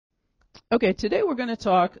Okay, today we're going to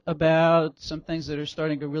talk about some things that are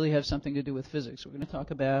starting to really have something to do with physics. We're going to talk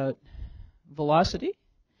about velocity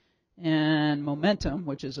and momentum,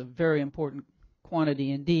 which is a very important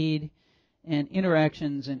quantity indeed, and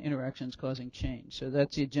interactions causing change. So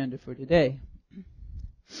that's the agenda for today.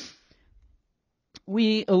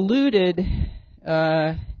 We alluded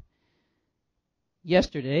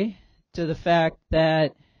yesterday to the fact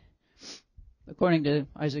that, according to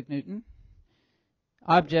Isaac Newton,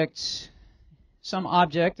 some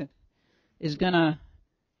object is going to,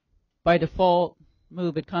 by default,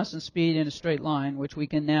 move at constant speed in a straight line, which we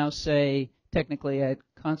can now say technically at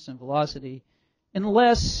constant velocity,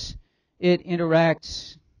 unless it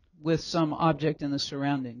interacts with some object in the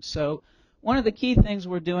surroundings. So one of the key things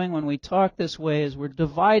we're doing when we talk this way is we're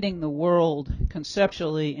dividing the world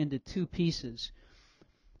conceptually into two pieces.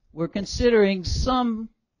 We're considering some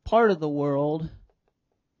part of the world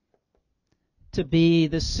to be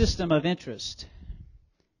the system of interest.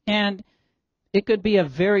 And it could be a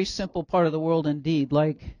very simple part of the world indeed,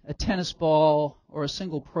 like a tennis ball or a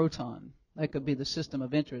single proton. That could be the system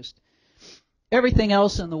of interest. Everything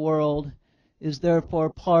else in the world is therefore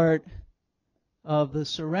part of the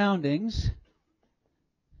surroundings.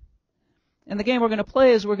 And the game we're going to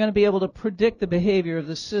play is we're going to be able to predict the behavior of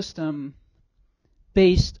the system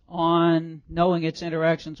based on knowing its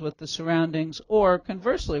interactions with the surroundings, or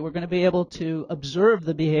conversely, we're going to be able to observe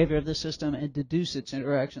the behavior of the system and deduce its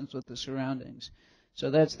interactions with the surroundings. So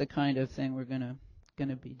that's the kind of thing we're going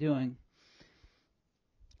to be doing.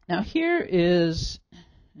 Now here is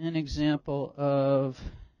an example of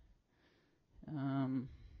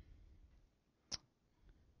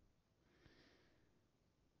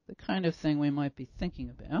the kind of thing we might be thinking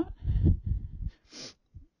about.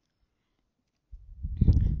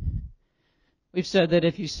 We've said that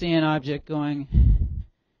if you see an object going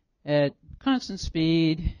at constant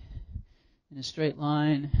speed in a straight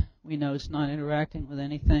line, we know it's not interacting with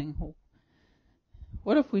anything.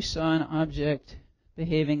 What if we saw an object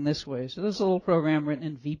behaving this way? So this is a little program written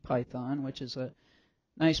in VPython, which is a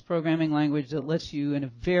nice programming language that lets you, in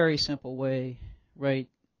a very simple way, write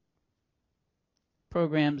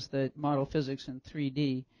programs that model physics in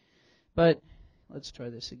 3D. But let's try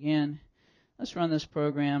this again. Let's run this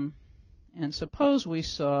program. And suppose we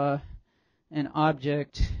saw an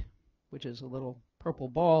object, which is a little purple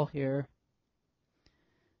ball here,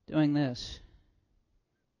 doing this.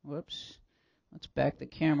 Whoops. Let's back the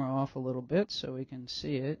camera off a little bit so we can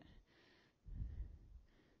see it.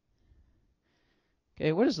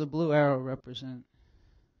 Okay, what does the blue arrow represent?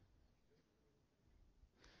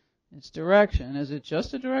 Its direction. Is it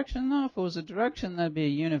just a direction? No, if it was a direction, that'd be a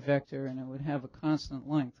unit vector, and it would have a constant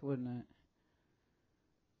length, wouldn't it?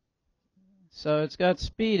 So it's got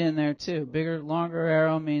speed in there too. Bigger, longer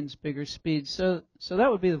arrow means bigger speed. So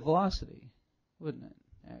that would be the velocity, wouldn't it,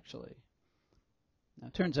 actually? Now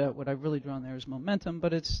it turns out what I've really drawn there is momentum,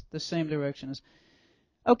 but it's the same direction as...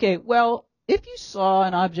 Okay, well, if you saw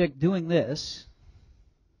an object doing this,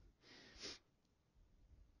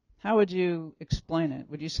 how would you explain it?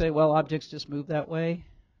 Would you say, well, objects just move that way?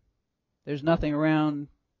 There's nothing around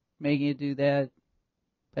making it do that.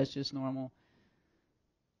 That's just normal.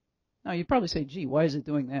 Now, you'd probably say, gee, why is it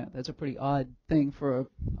doing that? That's a pretty odd thing for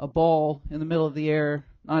a ball in the middle of the air,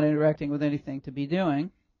 not interacting with anything, to be doing.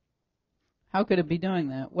 How could it be doing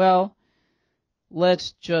that? Well,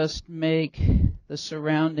 let's just make the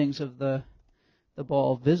surroundings of the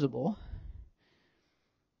ball visible.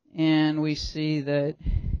 And we see that,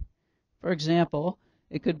 for example,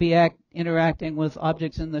 it could be interacting with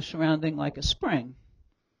objects in the surrounding like a spring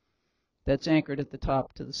that's anchored at the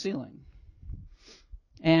top to the ceiling.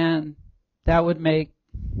 And that would make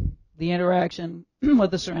the interaction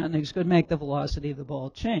with the surroundings could make the velocity of the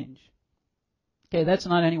ball change. Okay, that's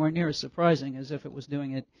not anywhere near as surprising as if it was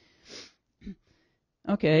doing it.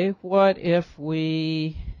 Okay, what if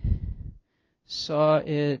we saw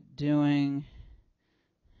it doing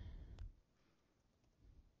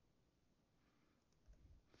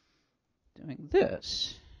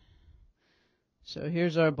this? So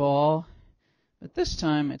here's our ball. But this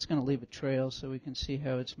time, it's going to leave a trail so we can see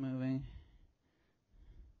how it's moving.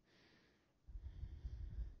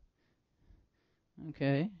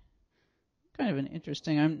 Okay. Kind of an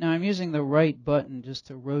interesting... I'm using the right button just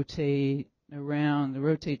to rotate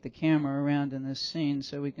the camera around in this scene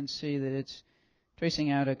so we can see that it's tracing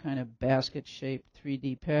out a kind of basket-shaped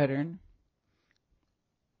 3D pattern.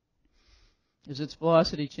 Is its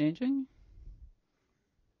velocity changing?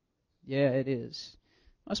 Yeah, it is.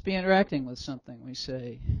 Must be interacting with something, we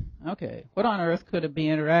say. Okay, what on earth could it be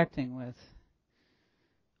interacting with?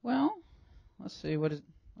 Well, let's see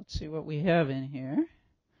what we have in here.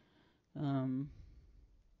 We'll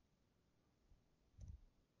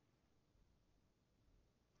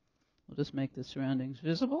just make the surroundings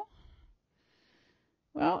visible.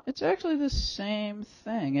 Well, it's actually the same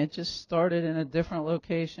thing. It just started in a different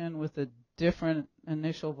location with a different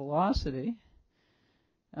initial velocity.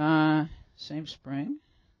 Same spring,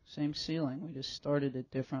 same ceiling. We just started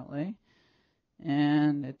it differently.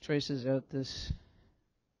 And it traces out this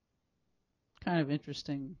kind of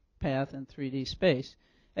interesting path in 3D space.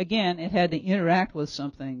 Again, it had to interact with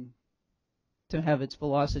something to have its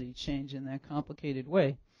velocity change in that complicated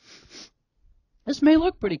way. This may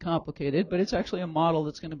look pretty complicated, but it's actually a model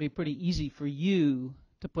that's going to be pretty easy for you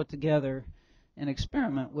to put together and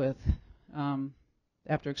experiment with.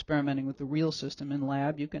 After experimenting with the real system in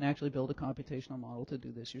lab, you can actually build a computational model to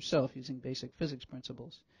do this yourself using basic physics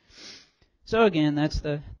principles. So again, that's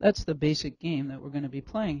the basic game that we're going to be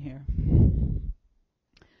playing here.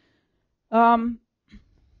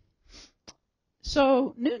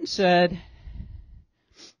 So Newton said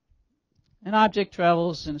an object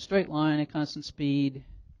travels in a straight line at constant speed,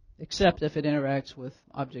 except if it interacts with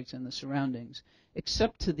objects in the surroundings,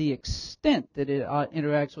 except to the extent that it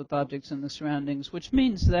interacts with objects in the surroundings, which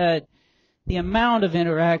means that the amount of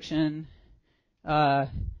interaction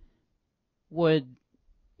would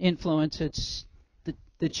influence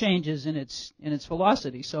the changes in its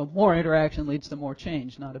velocity. So more interaction leads to more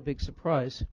change, not a big surprise.